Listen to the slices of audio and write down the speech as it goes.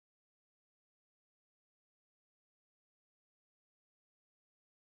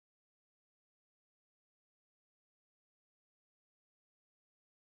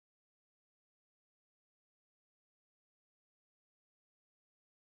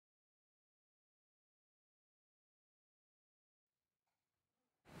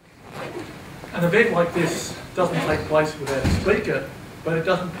an event like this doesn't take place without a speaker, but it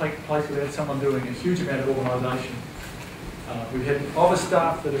doesn't take place without someone doing a huge amount of organisation. We've had other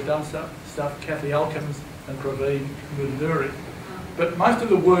staff that have done stuff, Kathy Alkins and Praveen Mudunuri. But most of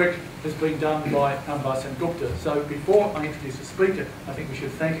the work has been done by Ambar Sengupta. So before I introduce the speaker, I think we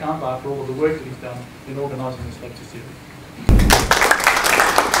should thank Ambar for all of the work that he's done in organising this lecture series.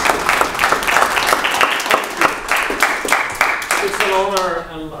 It's an honour,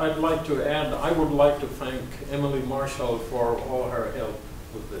 and I'd like to add, I would like to thank Emily Marshall for all her help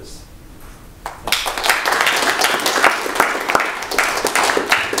with this.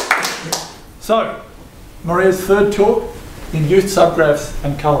 So, Maria's third talk in youth subgraphs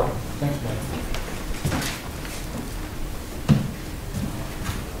and colouring. Thanks, Maria.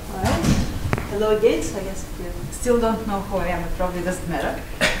 All right. Hello again. So I guess if you still don't know who I am, it probably doesn't matter.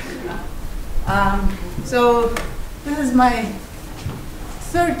 So this is my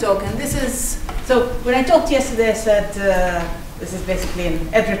third talk, and this is, so when I talked yesterday, I said this is basically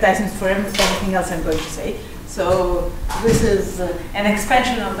an advertisement for everything else I'm going to say. So this is an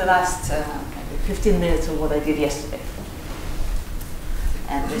expansion of the last 15 minutes of what I did yesterday.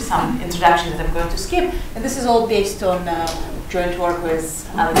 And there's some introduction that I'm going to skip. And this is all based on joint work with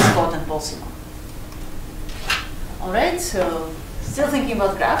Alex Scott and Paul Simon. All right, so still thinking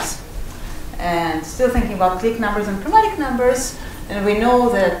about graphs. And still thinking about clique numbers and chromatic numbers. And we know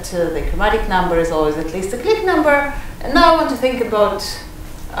that the chromatic number is always at least a clique number. And now I want to think about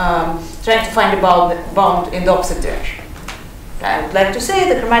trying to find a bound in the opposite direction. I would like to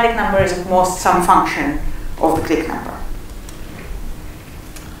say the chromatic number is at most some function of the clique number.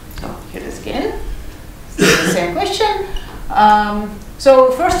 So here it is again. Still the same question.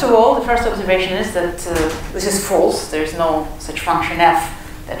 So first of all, the first observation is that this is false. There's no such function f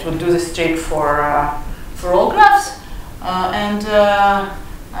that would do this trick for all graphs. I'm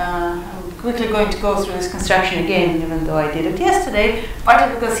quickly going to go through this construction again, even though I did it yesterday,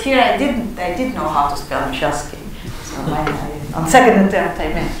 partly because here I did know how to spell Michelsky. So on second attempt I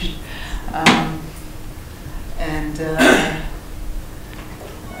managed.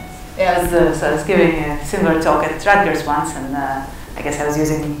 So I was giving a similar talk at Rutgers once, and I guess I was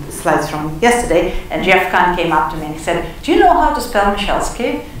using slides from yesterday, and Jeff Kahn came up to me and he said, "Do you know how to spell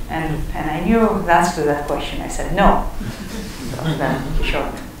Michelsky?" And I knew the answer to that question. I said, "No." So then he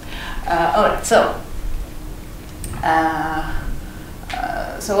showed me. All right, so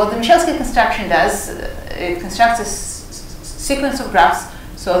what the Michelsky construction does, it constructs a sequence of graphs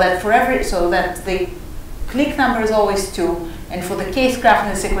so that the clique number is always 2, and for the case graph in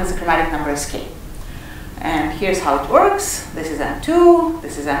the sequence, the chromatic number is k. And here's how it works. This is M2,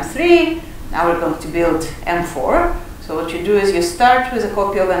 this is M3. Now we're going to build M4. So what you do is you start with a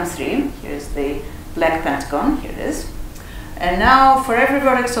copy of M3. Here's the black pentagon, here it is. And now for every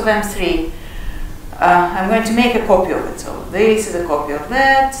vertex of M3, I'm going to make a copy of it. So this is a copy of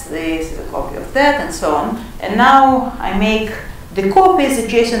that, this is a copy of that, and so on. And now I make the copies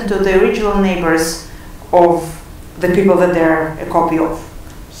adjacent to the original neighbors of the people that they're a copy of.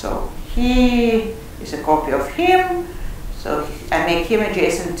 So he is a copy of him. So I make him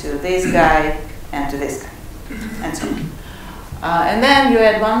adjacent to this guy and to this guy, and so on. And then you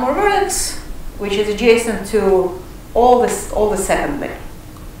add one more vertex, which is adjacent to all the second layer.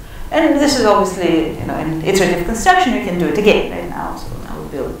 And this is obviously, in iterative construction, we can do it again right now. So now we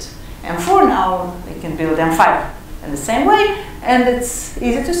build M4, now we can build M5 in the same way. And it's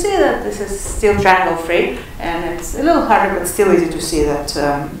easy to see that this is still triangle free, and it's a little harder, but still easy to see that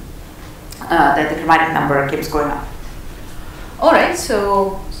that the chromatic number keeps going up. All right,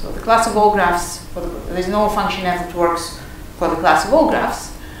 so the class of all graphs, there's no function f that works for the class of all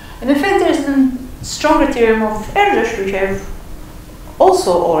graphs. And in fact, there's a stronger theorem of Erdős, which I've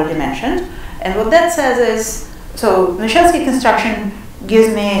also already mentioned. And what that says is, so the Michelsky construction gives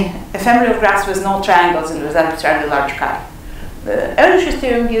me a family of graphs with no triangles and with arbitrarily large chi. The Erdős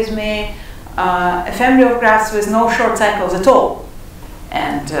theorem gives me a family of graphs with no short cycles at all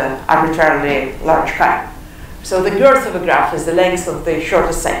and arbitrarily large chi. So the girth of a graph is the length of the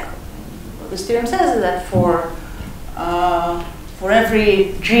shortest cycle. What this theorem says is that for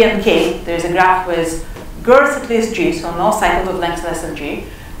every g and k, there's a graph with girth at least g, so no cycles of length less than g,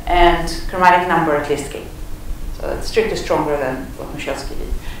 and chromatic number at least k. So it's strictly stronger than what Michelsky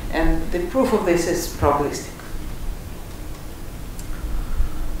did. And the proof of this is probabilistic.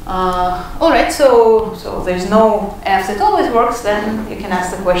 All right, so there's no f that always works. Then you can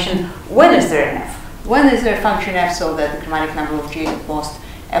ask the question, when is there an f? When is there a function f so that the chromatic number of g is at most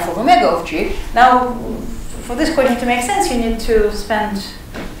f of omega of g? Now, for this question to make sense, you need to spend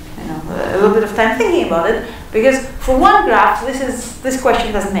a little bit of time thinking about it. Because for one graph, this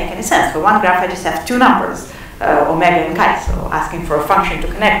question doesn't make any sense. For one graph, I just have two numbers, omega and chi. So asking for a function to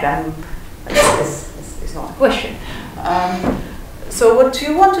connect them is not a question. So what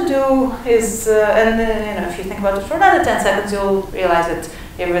you want to do is, if you think about it for another 10 seconds, you'll realize that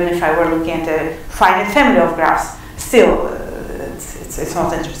even if I were looking at a finite family of graphs, still it's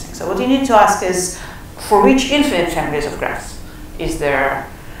not interesting. So what you need to ask is, for which infinite families of graphs is there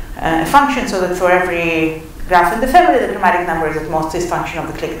a function so that for every graph in the family, the chromatic number is at most this function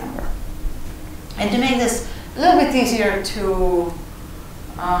of the clique number. And to make this a little bit easier to,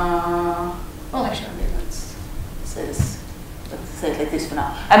 well, actually, let's say this. Let's say it like this for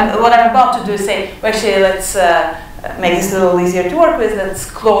now. And what I'm about to do is say, well, actually, let's make this a little easier to work with. Let's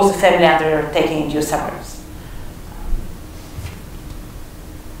close the family under taking induced subgraphs.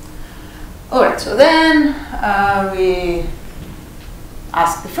 All right, so then we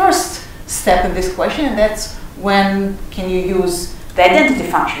ask the first step in this question, and that's when can you use the identity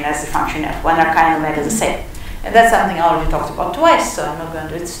function as the function f, when are chi and omega the same. And that's something I already talked about twice, so I'm not going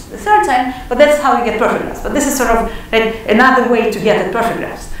to do it the third time, but that's how you get perfect graphs. But this is sort of another way to get at perfect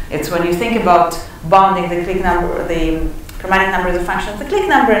graphs. It's when you think about bounding the clique number, the chromatic number as a function of the clique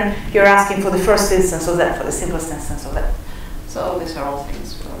number, and you're asking for the first instance of that, for the simplest instance of that. So these are all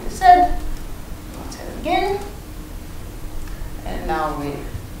things we already said. Let's say it again. And now we've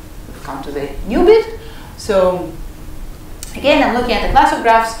come to the new bit. So again, I'm looking at the class of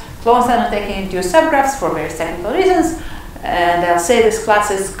graphs, closed and taking induced subgraphs for various technical reasons, and I'll say this class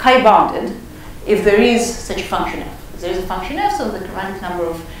is chi-bounded if there is such a function f. If there is a function f, so the chromatic number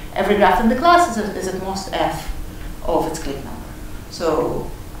of every graph in the class is at most f of its clique number. So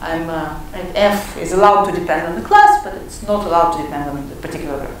f is allowed to depend on the class, but it's not allowed to depend on the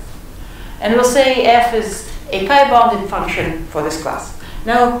particular graph. And we'll say f is a chi-bounded function for this class.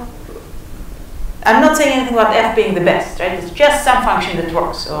 Now, I'm not saying anything about f being the best, right? It's just some function that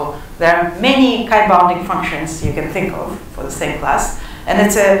works. So there are many chi-bounding functions you can think of for the same class. And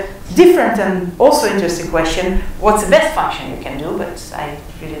it's a different and also interesting question, what's the best function you can do? But I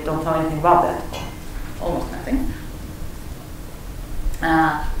really don't know anything about that, almost nothing.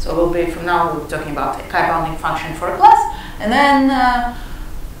 So we'll be, from now, we'll be talking about a chi-bounding function for a class. And then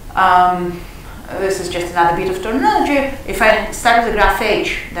this is just another bit of terminology. If I start with the graph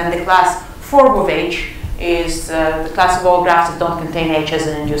H, then the class form of H is the class of all graphs that don't contain H as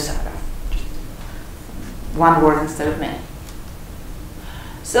an induced subgraph. Just one word instead of many.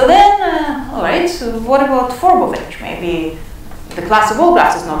 So then, all right, so what about form of H? Maybe the class of all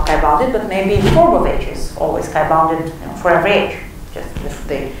graphs is not chi-bounded, but maybe form of H is always chi-bounded for every H. Just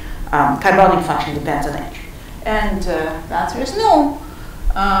the chi-bounding function depends on H. And the answer is no.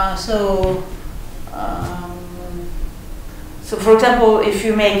 So for example, if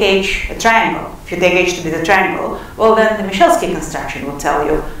you make H a triangle, if you take H to be the triangle, well then the Michalski construction will tell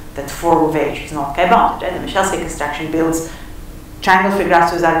you that form of H is not chi-bounded, right? The Michalski construction builds triangle-free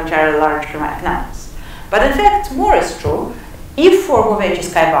graphs with arbitrarily large chromatic numbers. But in fact, more is true. If form of H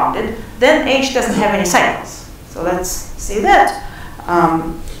is chi-bounded, then H doesn't have any cycles. So let's see that.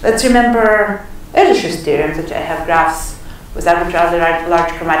 Let's remember LSU's theorem that I have graphs with arbitrarily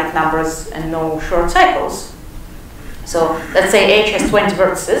large chromatic numbers and no short cycles. So let's say H has 20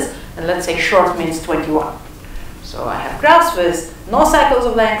 vertices, and let's say short means 21. So I have graphs with no cycles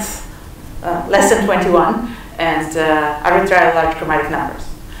of length, less than 21, and arbitrarily large chromatic numbers.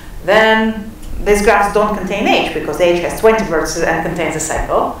 Then these graphs don't contain H, because H has 20 vertices and contains a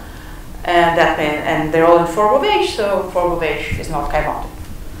cycle. And they're all in form of H, so form of H is not chi-bounded.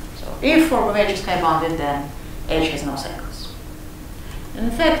 So if form of H is chi-bounded, then H has no cycles. And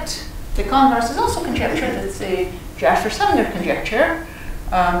in fact, the converse is also conjectured. It's the Jasper-Sumner conjecture.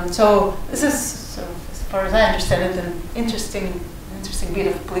 So this is, so as far as I understand it, an interesting bit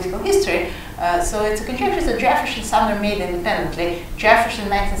of political history. So it's a conjecture that Jefferson and Sumner made independently. Jefferson in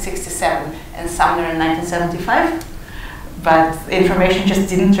 1967 and Sumner in 1975. But information just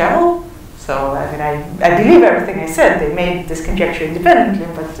didn't travel. So I mean, I believe everything I said. They made this conjecture independently,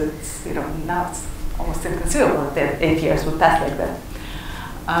 but it's, now it's almost inconceivable that 8 years would pass like that.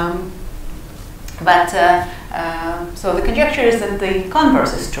 So the conjecture is that the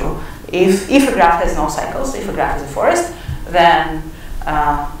converse is true. If a graph has no cycles, if a graph is a forest, then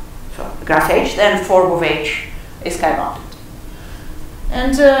so graph H, then form of H is chi-bounded.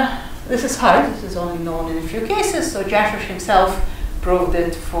 And this is hard. This is only known in a few cases. So Jefferson himself proved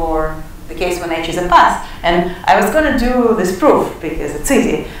it for the case when H is a path. And I was going to do this proof because it's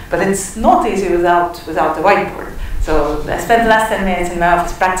easy, but it's not easy without the whiteboard. So I spent the last 10 minutes in my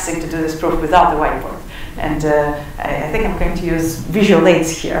office practicing to do this proof without the whiteboard. And I think I'm going to use visual aids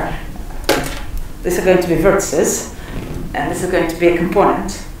here. these are going to be vertices, and this is going to be a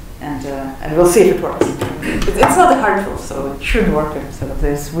component, and we'll see if it works. It's not a hard proof, so it should work if sort of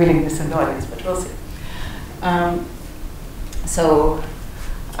there's willingness in the audience, but we'll see.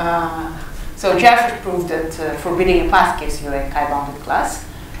 So Jeffrey proved that forbidding a class gives you a chi-bounded class.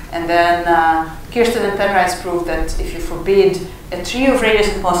 And then Kirsten and Penrice proved that if you forbid a tree of radius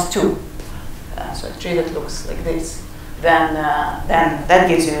at most 2, so a tree that looks like this, then that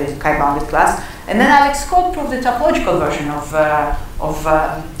gives you a chi-bounded class. And then Alex Scott proved the topological version of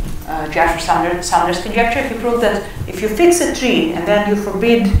Jeffrey Sumner's conjecture. He proved that if you fix a tree and then you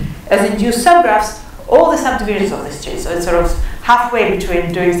forbid as induced subgraphs all the subdivisions of this tree, so it's sort of halfway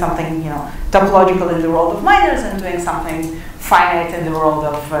between doing something, topological in the world of minors and doing something finite in the world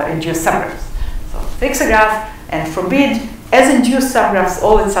of induced subgraphs. So fix a graph and forbid as induced subgraphs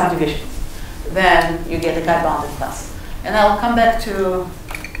all its subdivisions. Then you get a chi-bounded class. And I'll come back to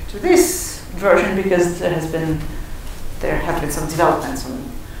this version because there have been some developments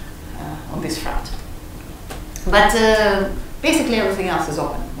on this front. But basically everything else is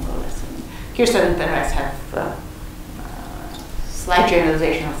open, more or less. Kirsten and Penrice have slight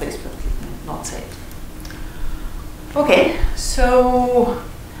generalization of this, but not say it. Okay, so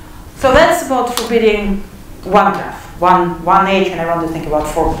that's about forbidding one graph, one edge, and I want to think about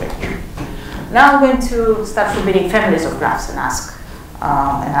 4 edge. Now I'm going to start forbidding families of graphs and ask,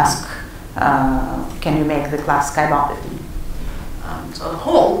 can you make the class chi-bounded? So the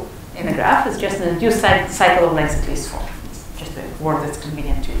whole in a graph is just an induced cycle of length at least 4. It's just a word that's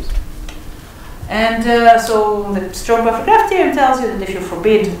convenient to use. And so the strong buffer graph theorem tells you that if you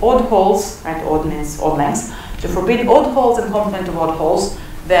forbid odd holes, right, odd means odd lengths, to forbid odd holes and complement of odd holes,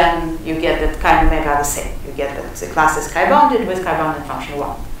 then you get that chi and omega are the same. You get that the class is chi-bounded with chi-bounded function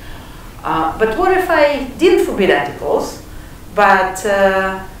 1. But what if I didn't forbid antipoles, but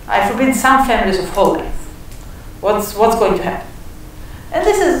I forbid some families of hole length? What's going to happen? And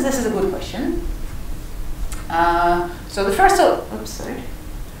this is a good question. So the first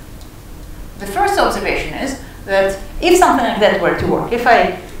observation is that if something like that were to work, if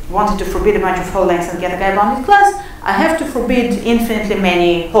I wanted to forbid a bunch of hole lengths and get a chi-bounded class, I have to forbid infinitely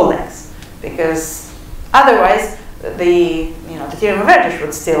many hole lengths, because otherwise the theorem of Erdős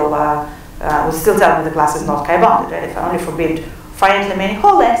would still tell me the class is not chi-bounded. Right? If I only forbid finitely many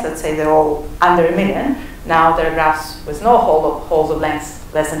hole lengths, let's say they're all under 1 million, now there are graphs with no holes of lengths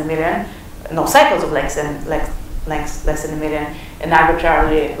less than 1 million, no cycles of lengths lengths less than 1 million, and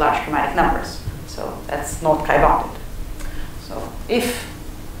arbitrarily large chromatic numbers. So that's not chi-bounded. So if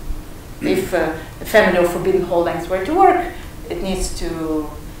a family of forbidden hole lengths were to work, it needs to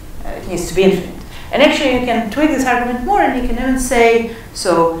be infinite. And actually, you can tweak this argument more, and you can even say,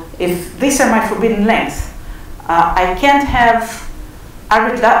 so if these are my forbidden lengths, I can't have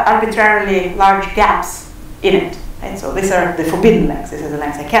arbitrarily large gaps in it. Right? So these are the forbidden lengths. These are the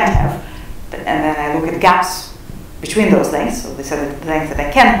lengths I can't have. And then I look at gaps between those lengths. So these are the lengths that I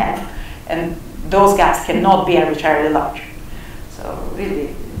can have. And those gaps cannot be arbitrarily large. So really,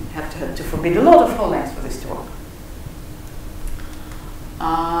 you have to forbid a lot of hole lengths for this to work.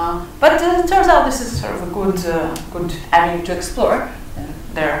 But it turns out this is sort of a good avenue to explore. And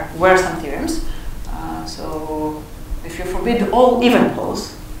there were some theorems. So if you forbid all even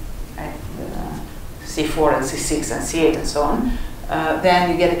holes, right, C4 and C6 and C8 and so on,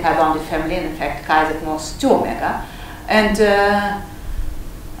 then you get a chi-bounded family, and in fact chi is at most 2 omega. And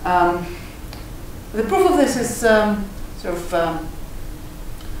the proof of this is sort of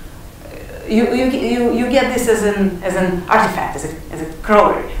you get this as an artifact, as a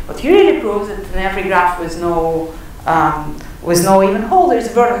corollary. What you really prove is that in every graph with no even hole, there is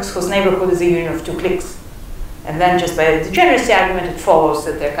a vertex whose neighborhood is a union of 2 cliques. And then just by the degeneracy argument, it follows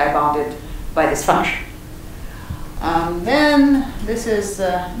that they're chi-bounded by this function. Then this is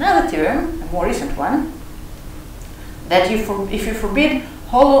another theorem, a more recent one, that if you forbid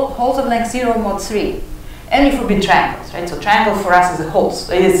holes of length 0 mod 3, and you forbid triangles, right? So triangle for us is a hole.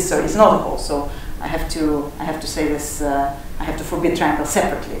 So it's not a hole. So I have to say this. I have to forbid triangles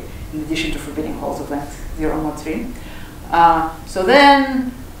separately, in addition to forbidding holes of length 0 mod 3. So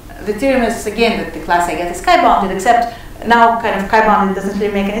then the theorem is again that the class I get is chi-bounded, except now kind of chi-bounded doesn't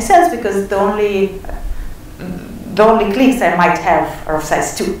really make any sense because the only cliques I might have are of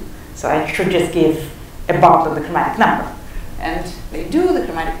size 2. So I should just give a bound on the chromatic number. And they do, the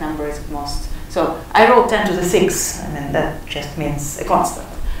chromatic number is at most. So I wrote 10 to the 6, and then that just means a constant.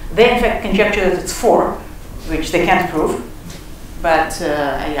 They in fact conjecture that it's 4, which they can't prove. But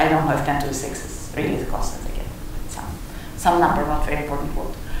I don't know if 10 to the 6 is really the constant again. Some number, not very important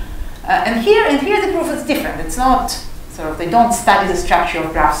word. And here the proof is different. It's not sort of, they don't study the structure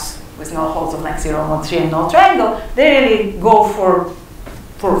of graphs with null holes of length 0, 1, 3, and null triangle, they really go for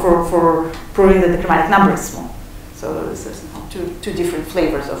proving that the chromatic number is small. So this is two different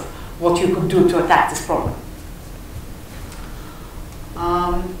flavors of what you could do to attack this problem.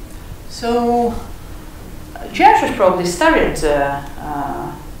 So Jeffers probably started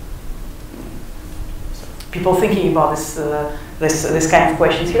people thinking about this kind of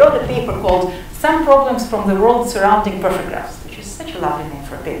questions. He wrote a paper called "Some Problems from the World Surrounding Perfect Graphs," which is such a lovely name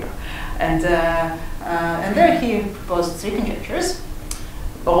for a paper. And there he proposed 3 conjectures,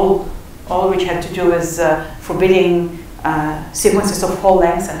 all which had to do with forbidding sequences of whole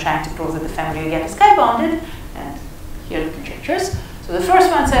lengths and trying to prove that the family you get is chi-bounded. And here are the conjectures. So the first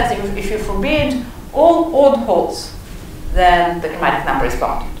one says if you forbid all odd holes, then the chromatic number is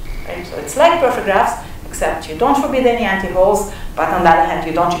bounded. Right? So it's like perfect graphs, except you don't forbid any anti-holes, but on the other hand,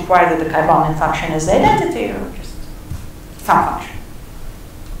 you don't require that the chi-bounding function is the identity, or just some function.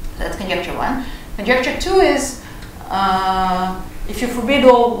 That's conjecture 1. Conjecture 2 is if you forbid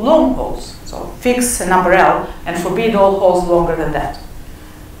all long holes, so fix a number L and forbid all holes longer than that,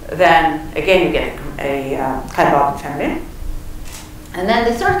 then again you get a chi-bounding family. And then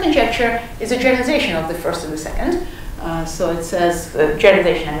the third conjecture is a generalization of the first and the second. So it says,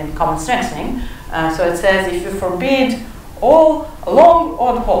 generalization and common strengthening. So it says if you forbid all long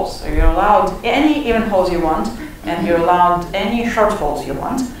odd holes, so you're allowed any even holes you want, and you're allowed any short holes you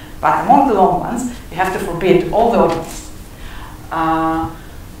want, but among the long ones, you have to forbid all the odd holes.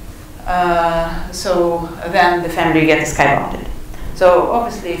 So then the family gets chi-bounded. So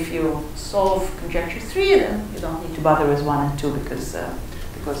obviously if you solve conjecture 3, then you don't need to bother with 1 and 2 because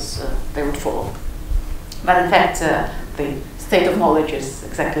they would follow. But in fact, the state of knowledge is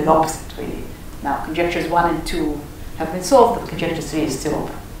exactly the opposite, really. Now, conjectures 1 and 2 have been solved, but conjecture 3 is still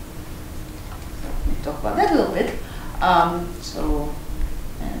open. So let me talk about that a little bit.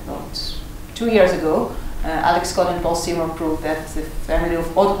 About 2 years ago, Alex Scott and Paul Seymour proved that the family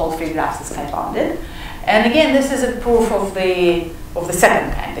of odd-hole free graphs is chi-bounded. And again, this is a proof of the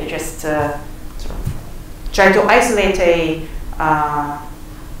second kind. They just sort of try to isolate a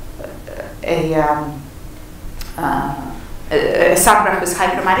subgraph with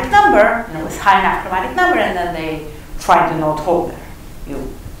high chromatic number, with high enough chromatic number, and then they find an odd hole there.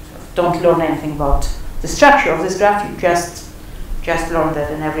 You don't learn anything about the structure of this graph. You just learn that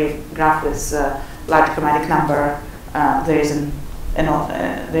in every graph with large chromatic number, there is an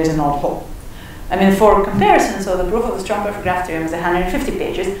odd hole. I mean, for comparison, so the proof of the strong perfect graph theorem is 150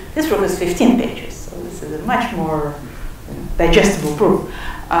 pages. This proof is 15 pages, so this is a much more digestible proof.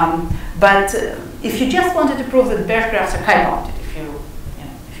 But if you just wanted to prove that Beer graphs are chi-bounded, if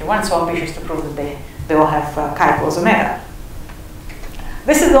you weren't so ambitious to prove that they all have chi equals omega,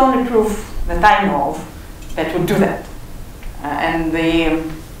 this is the only proof that I know of that would do that. And the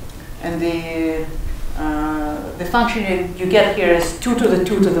function you get here is 2 to the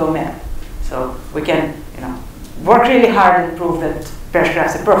 2 to the omega. So we can, work really hard and prove that Beer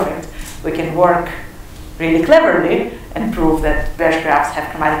graphs are perfect. We can work really cleverly and prove that Beer graphs have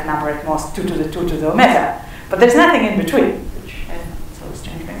chromatic number at most 2 to the 2 to the omega. But there's nothing in between, which is so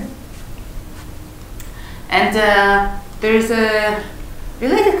strange. And there's a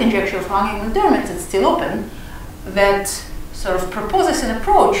related conjecture of Hanging and Dermot that's still open that sort of proposes an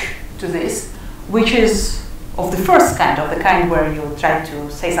approach to this, which is of the first kind, of the kind where you try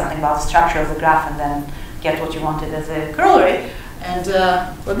to say something about the structure of the graph and then get what you wanted as a corollary. And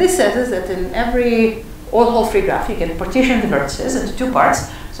what this says is that in every odd-hole free graph, you can partition the vertices into 2 parts,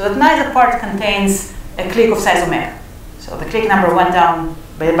 so that neither part contains a clique of size omega. So the clique number went down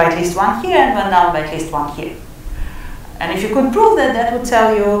by at least 1 here and went down by at least 1 here. And if you could prove that, that would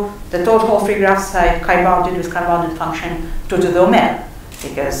tell you that odd-hole free graphs are chi-bounded with chi-bounded function 2 to the omega.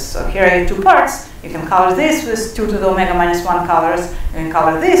 Because here are your 2 parts. You can color this with 2 to the omega minus 1 colors. You can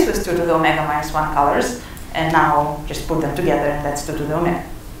color this with 2 to the omega minus 1 colors. And now just put them together, and that's 2 to the omega.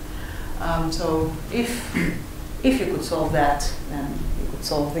 So if you could solve that, then you could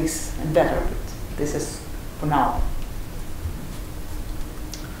solve this and better. But this is for now.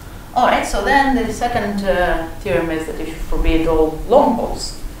 All right. So then the second theorem is that if you forbid all long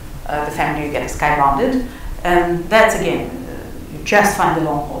holes, the family you get is chi-bounded, and that's again. You just find the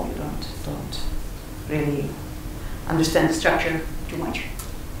long hole. You don't really understand the structure too much.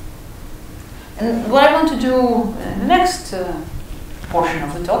 And what I want to do in the next portion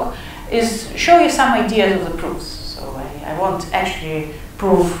of the talk is show you some ideas of the proofs. So I won't actually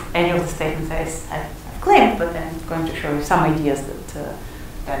prove any of the statements I've claimed, but I'm going to show you some ideas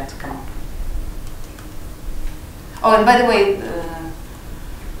that come up. Oh, and by the way,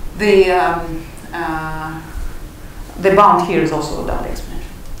 the bound here is also a double exponential.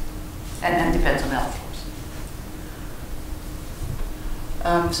 and depends on L, of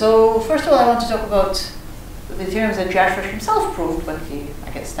course. So first of all, I want to talk about the theorems that Jashrash himself proved when he,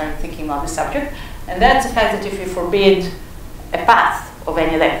 I guess, started thinking about the subject, and that's the fact that if you forbid a path of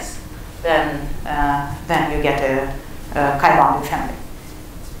any length, then you get a chi-bounded family.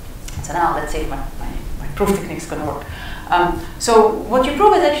 So now let's see if my proof technique is going to work. So what you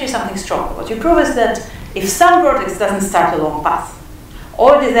prove is actually something stronger. What you prove is that if some vertex doesn't start a long path,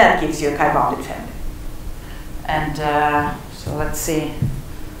 already that gives you a chi-bounded family. And so let's see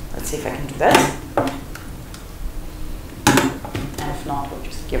if I can do that. And if not, we'll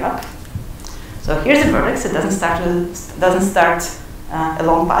just give up. So here's a vertex. It doesn't start a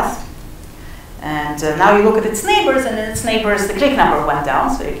long path. And now you look at its neighbors, and in its neighbors the click number went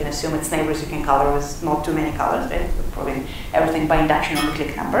down, so you can assume its neighbors you can color with not too many colors, right? We're proving everything by induction on the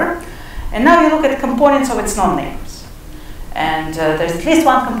click number. And now you look at components of its non-neighbors. And there's at least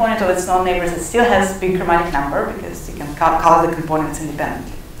one component of its non-neighbors that still has big chromatic number, because you can color the components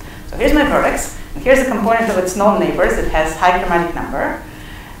independently. So here's my vertex, and here's a component of its non-neighbors that has high chromatic number.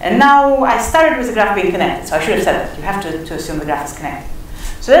 And now I started with the graph being connected, so I should have said that. You have to assume the graph is connected.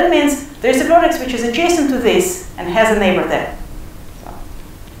 So that means there's a vertex which is adjacent to this and has a neighbor there. So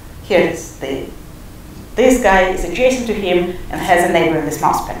here it is. This guy is adjacent to him and has a neighbor in this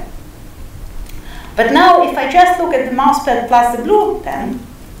mouse pen. But now if I just look at the mouse pad plus the blue pen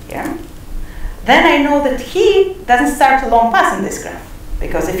here, then I know that he doesn't start a long path in this graph.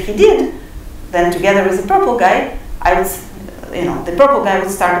 Because if he did, then together with the purple guy, the purple guy would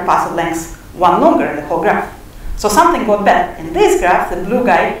start a path of length 1 longer in the whole graph. So something got better. In this graph, the blue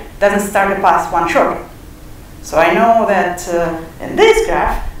guy doesn't start a path 1 shorter. So I know that in this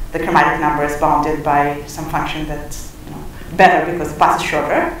graph, the chromatic number is bounded by some function that's better because the path is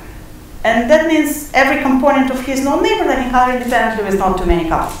shorter. And that means every component of his non-neighbor I can color independently with not too many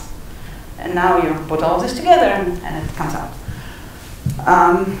colors. And now you put all this together and it comes out.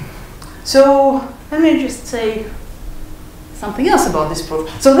 So let me just say something else about this proof.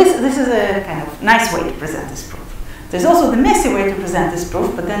 So this is a kind of nice way to present this proof. There's also the messy way to present this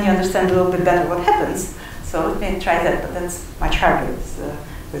proof, but then you understand a little bit better what happens. So let me try that, but that's much harder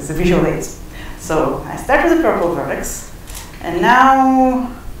with the visual aids. So I start with the purple vertex, and now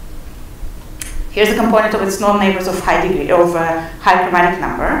here's a component of its non-neighbors of high degree, of high chromatic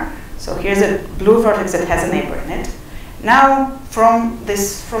number. So here's a blue vertex that has a neighbor in it. Now from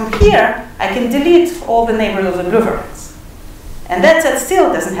here, I can delete all the neighbors of the blue vertex. And that set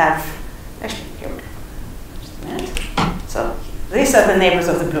still doesn't have, actually, here we go. Just a minute. So these are the neighbors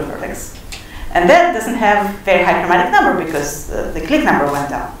of the blue vertex. And that doesn't have very high chromatic number because the click number went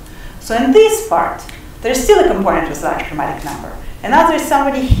down. So in this part, there's still a component with large chromatic number. And now there's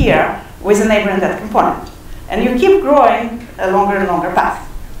somebody here with a neighbor in that component. And you keep growing a longer and longer path.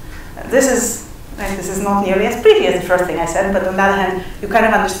 This is not nearly as pretty as the first thing I said, but on the other hand, you kind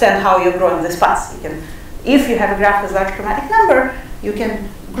of understand how you're growing this path. If you have a graph with large chromatic number, you can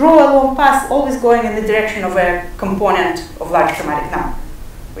grow a long path always going in the direction of a component of large chromatic number,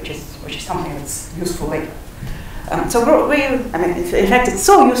 which is something that's useful later. In fact, it's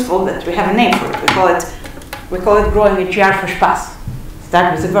so useful that we have a name for it. We call it growing a Jashrash path.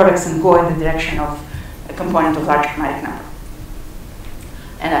 Start with the vertex and go in the direction of a component of large chromatic number.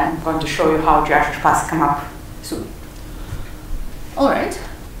 And I'm going to show you how Jashrash paths come up soon. All right.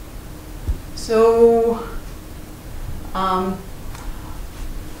 So, actually,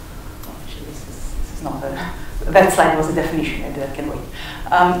 this is not that slide was a definition. Maybe that can wait.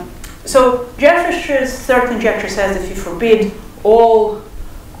 So Jashrash's third conjecture says if you forbid all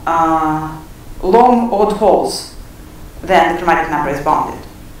long odd holes, then the chromatic number is bounded.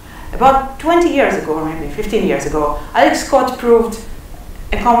 About 20 years ago, or maybe 15 years ago, Alex Scott proved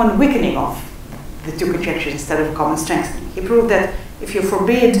a common weakening of the two conjectures instead of a common strengthening. He proved that if you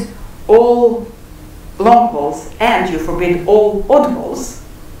forbid all long holes and you forbid all odd holes,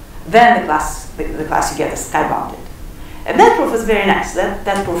 then the class you get is chi-bounded. And that proof is very nice.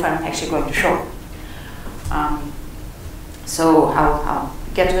 That proof I'm actually going to show. So I'll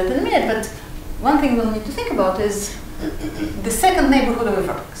get to that in a minute, but one thing we'll need to think about is the second neighborhood of a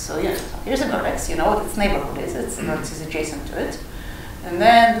vertex. So here's a vertex, you know what its neighborhood is. Its vertex is adjacent to it. And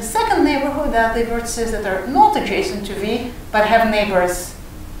then the second neighborhood are the vertices that are not adjacent to V, but have neighbors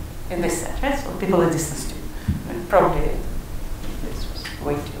in this set, right? So people at distance to. And probably this was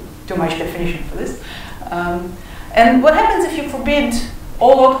way too much definition for this. And what happens if you forbid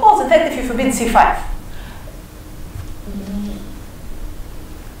all odd holes? In fact, if you forbid C5,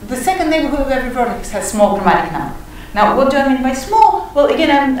 the second neighborhood of every vertex has small chromatic number. Now, what do I mean by small? Well,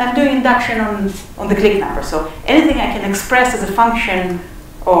 again, I'm doing induction on the click number. So anything I can express as a function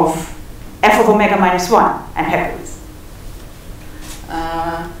of f of omega minus 1, I'm happy with.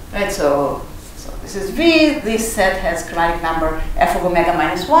 Right, so this is V. This set has chromatic number f of omega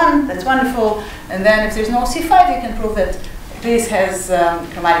minus 1. That's wonderful. And then if there's no C5, you can prove that this has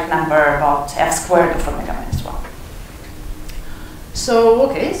chromatic number about f squared of omega minus 1. So,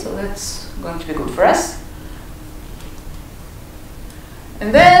 okay, so that's going to be good for us.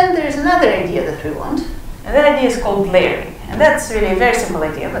 And then there's another idea that we want. And that idea is called layering. And that's really a very simple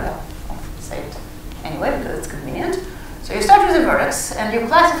idea, but I'll say it anyway because it's convenient. So you start with a vertex, and you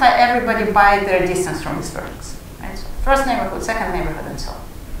classify everybody by their distance from this vertex. Right? So first neighborhood, second neighborhood, and so on.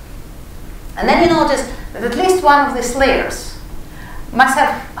 And then you notice that at least one of these layers must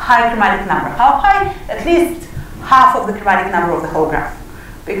have high chromatic number. How high? At least half of the chromatic number of the whole graph.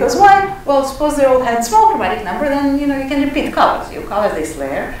 Because why? Well, suppose they all had small chromatic number, then you can repeat colors. You color this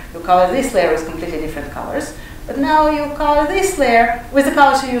layer, you color this layer with completely different colors, but now you color this layer with the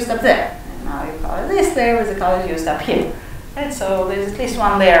colors you used up there. And now you color this layer with the colors used up here. Right? So there's at least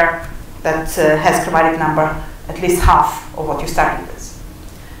one layer that has chromatic number at least half of what you started with.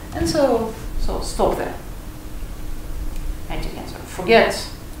 And so stop there. And you can sort of forget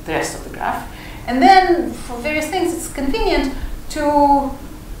the rest of the graph. And then for various things, it's convenient to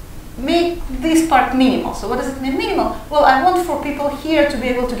make this part minimal. So what does it mean minimal? Well, I want for people here to be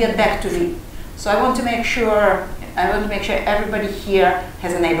able to get back to V. So I want to make sure everybody here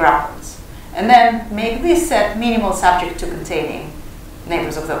has a neighbor upwards. And then make this set minimal subject to containing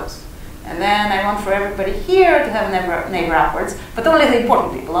neighbors of those. And then I want for everybody here to have a neighbor upwards, but only the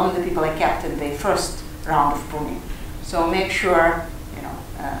important people, only the people I kept in the first round of pruning. So make sure,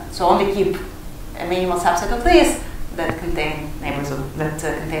 so only keep a minimal subset of this that contains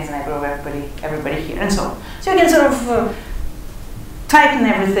a neighbor of everybody here, and so on. So you can sort of tighten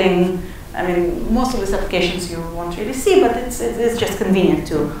everything. I mean, most of these applications you won't really see, but it's just convenient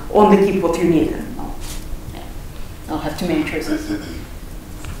to only keep what you need. And I'll have too many choices.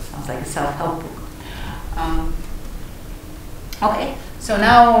 Sounds like a self-help book. Okay, so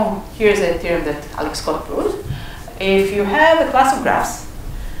now here's a theorem that Alex Scott proved. If you have a class of graphs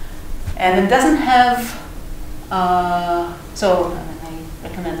and it doesn't have, so I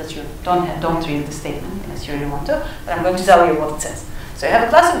recommend that you don't read the statement unless you really want to, but I'm going to tell you what it says. So you have a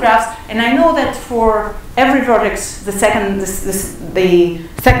class of graphs, and I know that for every vertex, the second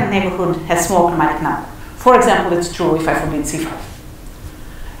neighborhood has small chromatic number. For example, it's true if I forbid C5.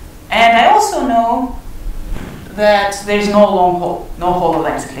 And I also know that there is no long hole, no hole of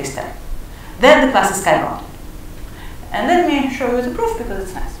length at least 10. Then the class is sky-bounded. And let me show you the proof because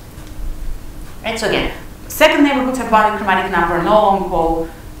it's nice. Right, so again, second neighborhoods have valid chromatic number, no long hole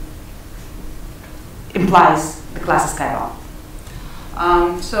implies the class is sky-bounded.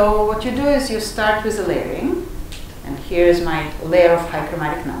 So what you do is you start with a layering, and here's my layer of high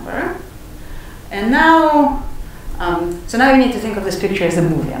chromatic number. And now, so now you need to think of this picture as a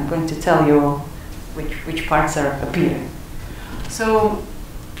movie. I'm going to tell you which parts are appearing. So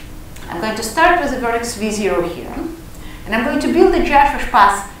I'm going to start with the vertex V0 here, and I'm going to build a Jaffe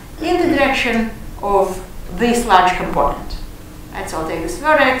path in the direction of this large component. Right, so I'll take this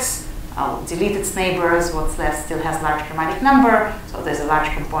vertex, I'll delete its neighbors, what's left still has large chromatic number, so there's a large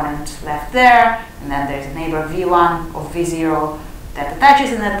component left there, and then there's a neighbor V1 of V0 that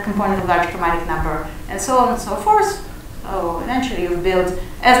attaches in that component of large chromatic number, and so on and so forth. So eventually you've built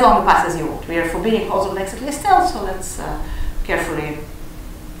as long a path as you want. We are forbidding holes of length at least L, so let's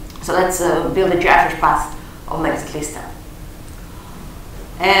build a Jaffe path of length at least L.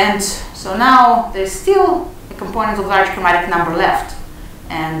 And so now there's still a component of large chromatic number left,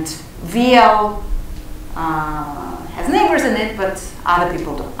 and VL has neighbors in it, but other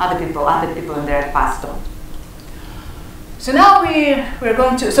people don't. Other people in their paths don't. So now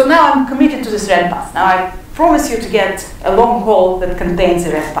now I'm committed to this red path. Now I promise you to get a long hole that contains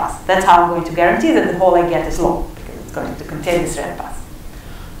a red path. That's how I'm going to guarantee that the hole I get is long, because it's going to contain this red path.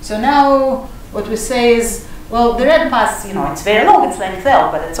 So now what we say is, well, the red path, it's very long, it's length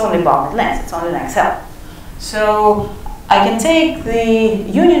L, but it's only bounded length, it's only length L. So I can take the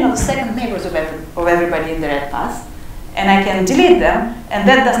union of the second neighbors of everybody in the red path, and I can delete them, and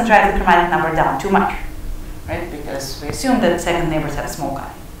that doesn't drive the chromatic number down too much, right? Because we assume that the second neighbors have small chi.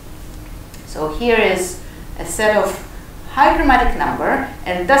 So here is a set of high chromatic number,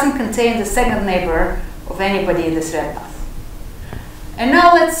 and it doesn't contain the second neighbor of anybody in this red path. And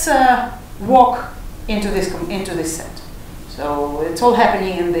now let's walk into this set. So it's all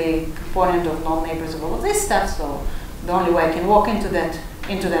happening in the component of non-neighbors of all of this stuff. So the only way I can walk into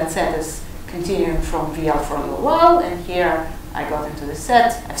that set is continuing from VL for a little while, and here I got into the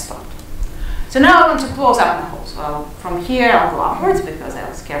set, I've stopped. So now I want to close up my hole. So from here I'll go upwards because I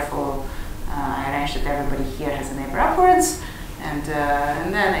was careful match that everybody here has a neighbor upwards, and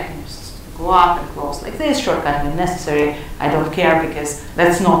then I can just go up and close like this, shortcut when necessary. I don't care because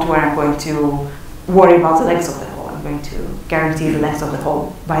that's not where I'm going to worry about the length of the hole. I'm going to guarantee the length of the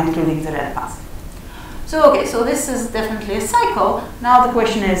hole by including the red path. So okay, so this is definitely a cycle. Now the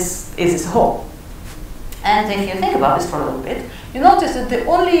question is this a hole? And if you think about this for a little bit, you notice that the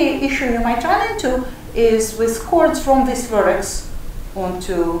only issue you might run into is with chords from this vertex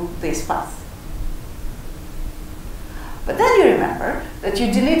onto this path. But then you remember that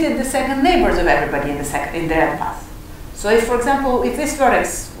you deleted the second neighbors of everybody in the red path. So if, for example, if this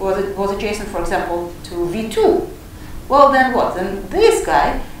vertex was adjacent, for example, to V2, well then what? Then this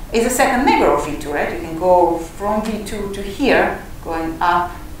guy is a second neighbor of V2, right? You can go from V2 to here, going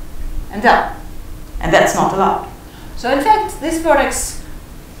up and down. And that's not allowed. So in fact, this vertex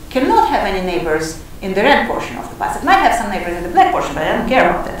cannot have any neighbors in the red portion of the path. It might have some neighbors in the black portion, but I don't care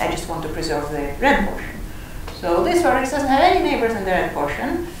about that. I just want to preserve the red portion. So this vertex doesn't have any neighbors in the red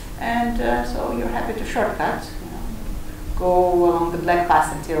portion, and so you're happy to shortcut. Go along the black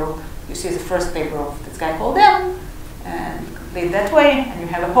path until you see the first neighbor of this guy called M, and complete that way, and you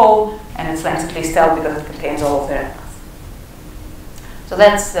have a hole, and its length at least L because it contains all of the red paths. So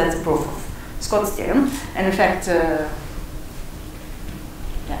that's a proof of Scott's theorem, and in fact,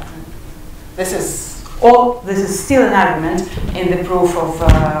 this is still an argument in the proof of.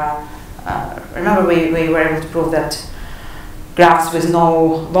 Remember, we were able to prove that graphs with no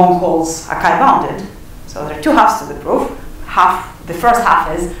long holes are chi-bounded. So there are two halves to the proof. The first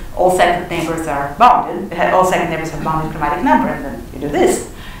half is all second neighbors are bounded. All second neighbors have bounded chromatic number, and then you do this.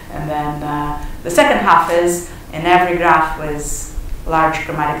 And then the second half is in every graph with large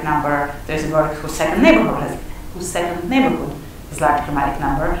chromatic number, there's a vertex whose second neighborhood is large chromatic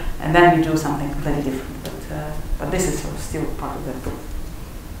number, and then you do something completely different. But this is sort of still part of the proof.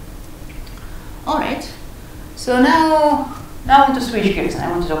 All right. So now I want to switch gears, and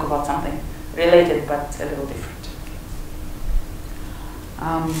I want to talk about something related but a little different.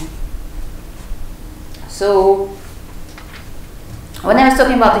 So when I was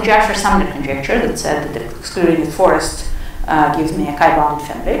talking about the Jarcher-Sumner conjecture that said that excluding the forest gives me a chi-bounded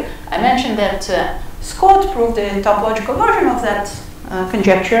family, I mentioned that Scott proved a topological version of that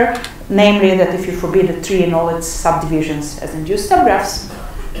conjecture, namely that if you forbid a tree in all its subdivisions as induced subgraphs,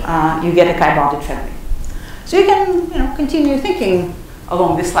 you get a chi-bounded family. So you can continue thinking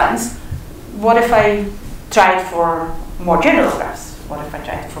along these lines. What if I tried for more general graphs? What if I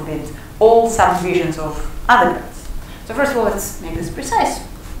tried to forbid all subdivisions of other graphs? So first of all, let's make this precise.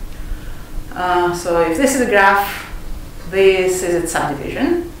 So if this is a graph, this is its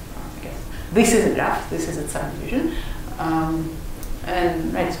subdivision. This is a graph, this is its subdivision.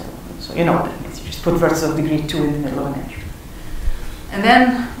 And right, so you know what that means. You just put vertices of degree 2 in the middle of an edge. And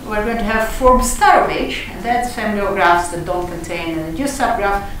then we're going to have Forbes star of H, and that's a family of graphs that don't contain an induced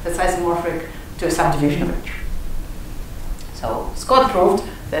subgraph that's isomorphic to a subdivision of H. So Scott proved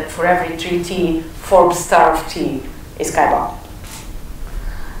that for every tree T, Forbes star of T is chi-bounded.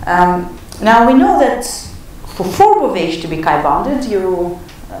 Now we know that for Forb of H to be chi-bounded,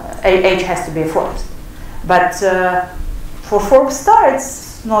 H has to be a Forbes. But for Forbes star, it's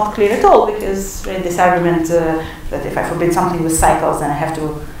not clear at all, because in this argument that if I forbid something with cycles, then I have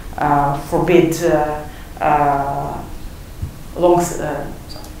to forbid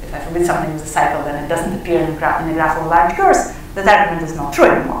if I forbid something with a cycle, then it doesn't appear in a graph of large curves. That argument is not true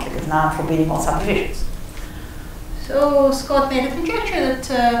anymore, because now I'm forbidding all subdivisions. So Scott made a conjecture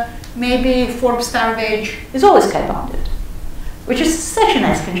that maybe Forbes star of H is always chi-bounded, which is such a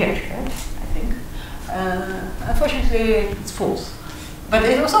nice conjecture, right? I think. Unfortunately, it's false. But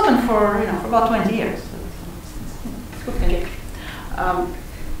it was open for about 20 years. So it's good conjecture.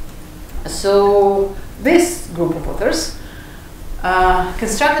 So this group of authors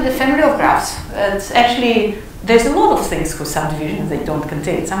constructed a family of graphs that actually, there's a lot of things whose subdivisions they don't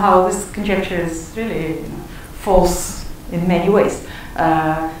contain. Somehow this conjecture is really false in many ways.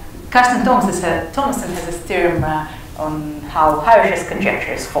 Carsten Thomason has this theorem on how Hirsch's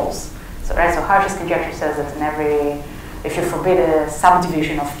conjecture is false. So Hirsch's conjecture says that if you forbid a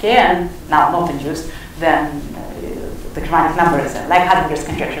subdivision of Kn, now not induced, then the chromatic number is like Heidegger's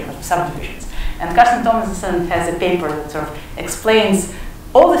conjecture but for subdivisions. And Carsten Thomason has a paper that sort of explains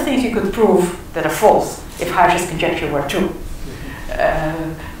all the things you could prove that are false if Hirsch's conjecture were true.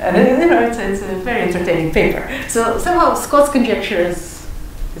 And it's a very entertaining paper. So somehow Scott's conjecture is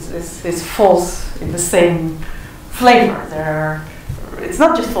false in the same flavor. It's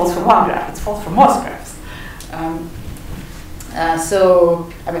not just false for one graph, it's false for most graphs.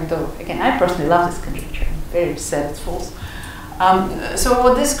 Again, I personally love this conjecture. I'm very sad it's false. So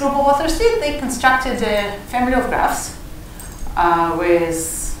what this group of authors did, they constructed a family of graphs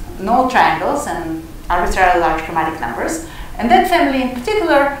with no triangles and arbitrarily large chromatic numbers. And that family in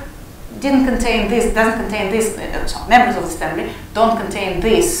particular doesn't contain this, so members of this family don't contain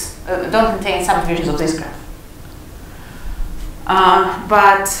subdivisions of this graph.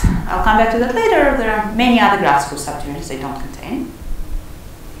 But I'll come back to that later. There are many other graphs whose subdivisions they don't contain.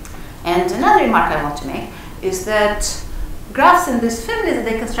 And another remark I want to make is that graphs in this family that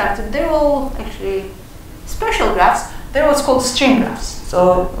they constructed, they're all actually special graphs. They're what's called string graphs.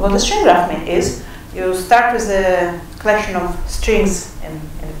 So what a string graph is, you start with a collection of strings in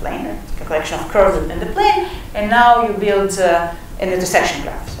the plane, a collection of curves in the plane, and now you build an intersection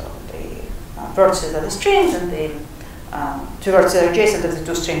graph. So the vertices are the strings, and the two vertices are adjacent as the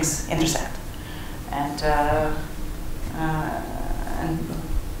two strings intersect. And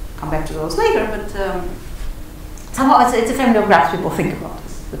come back to those later, but somehow it's a family of graphs people think about,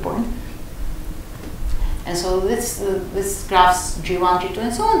 is the point. And so this graphs G1, G2,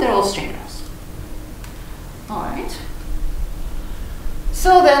 and so on, they're all string graphs. All right.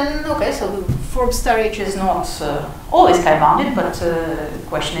 So then, okay, so the Forbes star H is not always chi-bounded, but the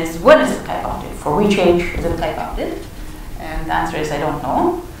question is, when is it chi-bounded? For which H is it chi-bounded? And the answer is, I don't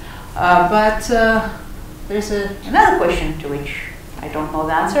know. But there's another question to which I don't know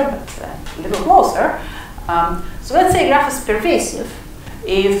the answer, but a little closer. So let's say a graph is pervasive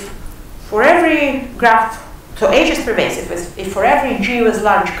if for every graph, so H is pervasive, if for every G with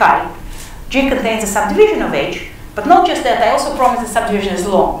large chi, G contains a subdivision of H, but not just that, I also promise the subdivision is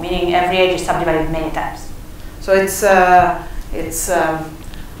long, meaning every H is subdivided many times. So it's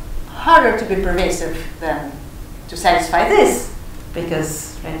harder to be pervasive than to satisfy this,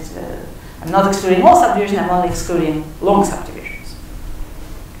 because I'm not excluding all subdivisions, I'm only excluding long subdivisions.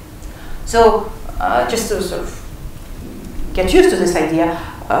 So just to sort of get used to this idea,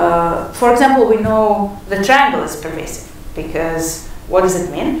 for example, we know the triangle is pervasive, because what does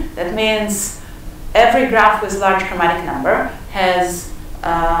it mean? That means every graph with large chromatic number has,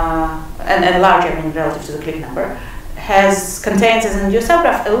 and large, I mean relative to the clique number, contains as in your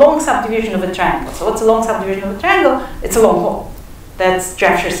subgraph a long subdivision of a triangle. So what's a long subdivision of a triangle? It's a long hole. That's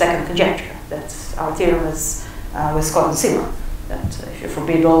Draftshire's second conjecture. That's our theorem with Scott and Sima. That if you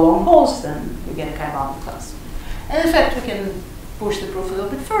forbid all long holes, then you get a chi-bounded class. And in fact, we can push the proof a little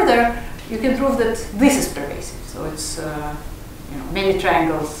bit further. You can prove that this is pervasive. So it's many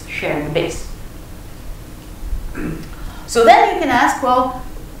triangles sharing a base. So then you can ask, well,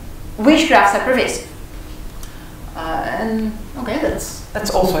 which graphs are pervasive? And okay,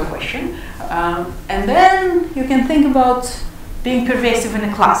 that's also a question. And then you can think about being pervasive in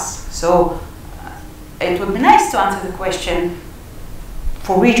a class. So it would be nice to answer the question,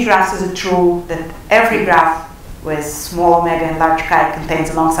 for which graphs is it true that every graph with small omega and large chi contains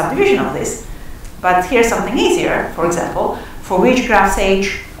a long subdivision of this? But here's something easier. For example, for which graphs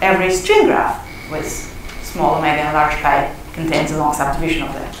H every string graph with small omega and large chi contains a long subdivision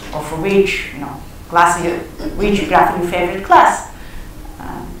of that? Or for which graph in your favorite class?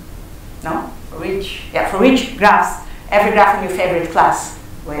 For which graphs every graph in your favorite class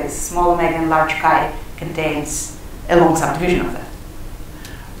with small omega and large chi contains a long subdivision of that?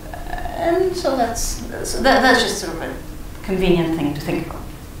 And so that's just sort of a convenient thing to think about.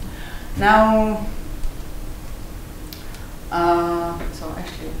 Now, so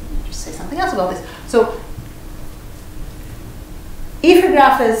actually, let me just say something else about this. So, if a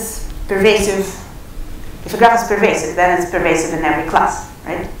graph is pervasive, then it's pervasive in every class,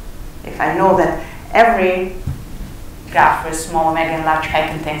 right? If I know that every graph with small omega and large chi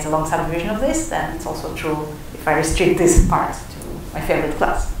contains a long subdivision of this, then it's also true if I restrict this part to my favorite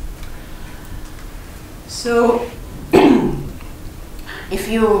class. So, if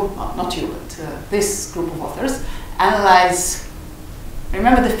you, not you, but this group of authors, analyze,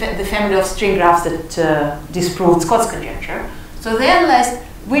 remember the family of string graphs that disproved Scott's conjecture. So they analyzed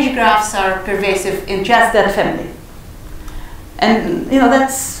which graphs are pervasive in just that family. And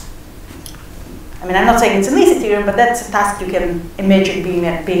that's, I'm not saying it's an easy theorem, but that's a task you can imagine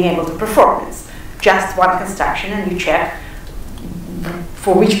being able to perform. It's just one construction, and you check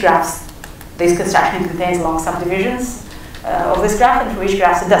for which graphs this construction contains long subdivisions of this graph, and for which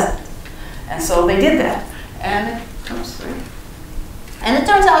graphs it doesn't. And so they did that. And it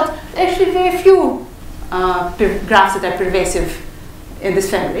turns out actually very few graphs that are pervasive in this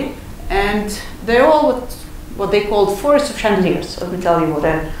family. And they're all what they call forests of chandeliers. So let me tell you what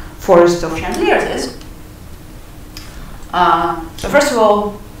a forest of chandeliers is. So first of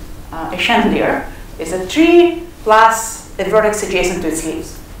all, a chandelier is a tree plus a vertex adjacent to its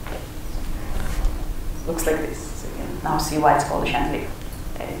leaves. Looks like this. So you can now see why it's called a chandelier.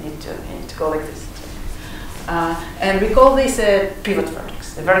 You need to go like this. And we call this a pivot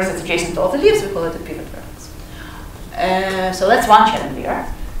vertex. The vertex that's adjacent to all the leaves, we call it a pivot vertex. So that's one chandelier.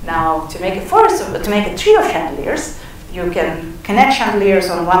 Now, to make a tree of chandeliers, you can connect chandeliers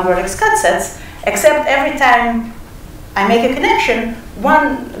on one vertex cut sets, except every time I make a connection,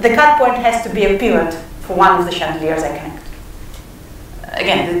 the cut point has to be a pivot for one of the chandeliers I connect.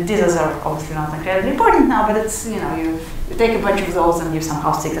 Again, the details are obviously not incredibly important now, but it's, you take a bunch of those and you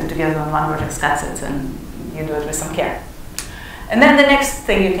somehow stick them together on one vertex cut set, and you do it with some care. And then the next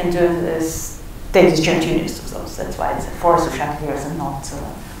thing you can do is take the disjoint of those. That's why it's a forest of chandeliers and not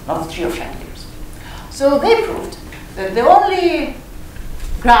a tree of chandeliers. So they proved that the only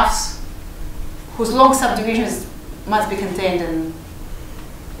graphs whose long subdivisions must be contained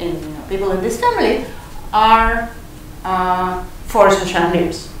in people in this family are forests of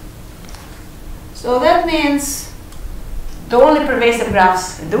chandeliers. So that means the only pervasive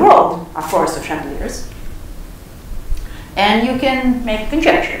graphs in the world are forests of chandeliers. And you can make a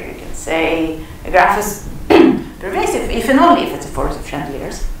conjecture. You can say a graph is pervasive if and only if it's a forest of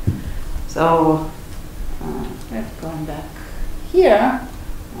chandeliers. So going back here,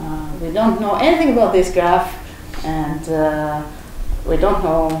 we don't know anything about this graph, and we don't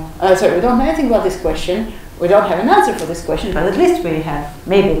know anything about this question. We don't have an answer for this question, but at least we have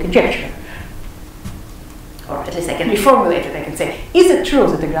maybe a conjecture. Or at least I can reformulate it. I can say, is it true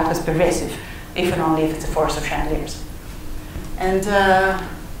that the graph is pervasive if and only if it's a forest of chandeliers? And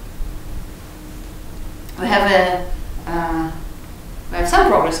we have some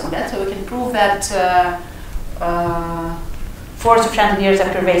progress on that, so we can prove that forests of chandeliers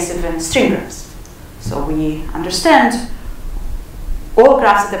are pervasive in string graphs. So we understand all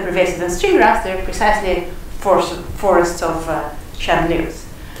graphs that are pervasive in string graphs, they're precisely forests of chandeliers.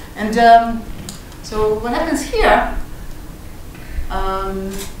 And so what happens here,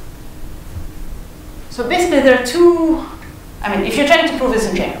 so basically there are two, if you're trying to prove this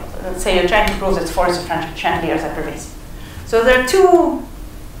in general, let's say you're trying to prove that forests of chandeliers are pervasive. So there are two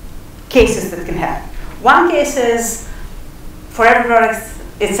cases that can happen. One case is for every vertex,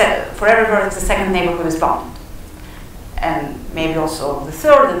 the second neighborhood is bounded. And maybe also the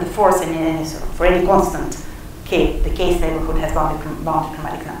third and the fourth, and for any constant k, the case neighborhood has bounded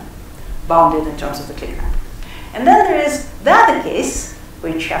chromatic number, bounded in terms of the clique number. And then there is the other case,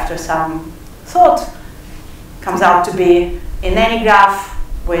 which after some thought comes out to be in any graph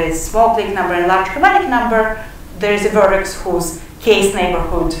with small clique number and large chromatic number, there is a vertex whose case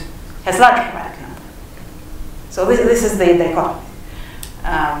neighborhood has large chromatic number. So this is the dichotomy.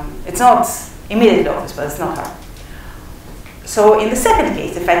 It's not immediately obvious, but it's not hard. So in the second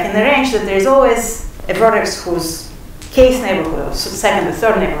case, if I can arrange that there is always a vertex whose case neighborhood, or second or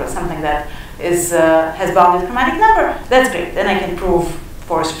third neighborhood, something that is has bounded chromatic number, that's great. Then I can prove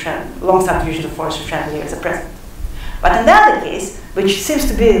long subdivision of forest of chandeliers are present. But in the other case, which seems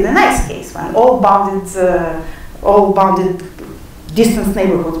to be the nice case, when all bounded distance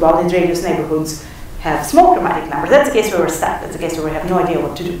neighborhoods, bounded radius neighborhoods have small chromatic number, that's the case where we're stuck. That's the case where we have no idea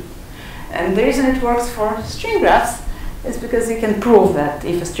what to do. And the reason it works for string graphs is because you can prove that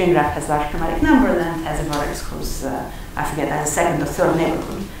if a string graph has large chromatic number, then it has a vertex whose, has a second or third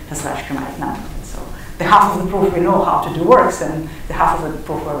neighborhood has large chromatic number. So the half of the proof we know how to do works, and the half of the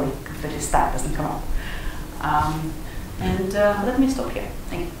proof where we completely stuck doesn't come up. Let me stop here.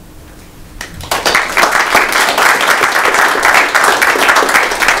 Thank you.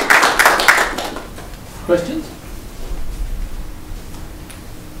 Questions?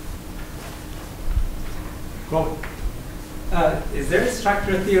 Robert. Is there a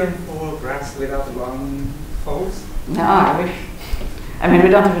structure theorem for graphs without long folds? No, I wish. We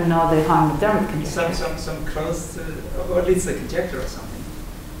don't even know the Hahn-McDermott conjecture. Some close, or at least a conjecture or something.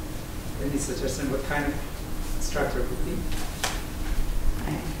 Any suggestion what kind of structure it would be?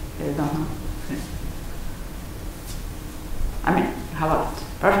 I really don't know. How about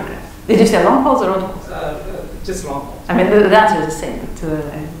perfect graph? Did you say long poles or odd poles? Just long poles. The answer is the same, but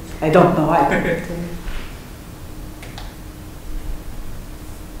I don't know either.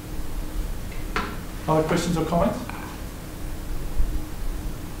 Other questions or comments?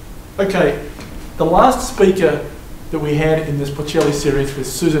 Okay, the last speaker that we had in this Porcelli series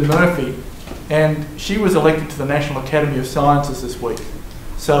was Susan Murphy, and she was elected to the National Academy of Sciences this week.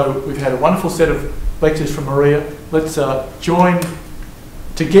 So we've had a wonderful set of lectures from Maria. Let's join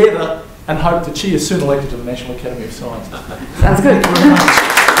together and hope that she is soon elected to the National Academy of Sciences. Sounds good. Thank you very much.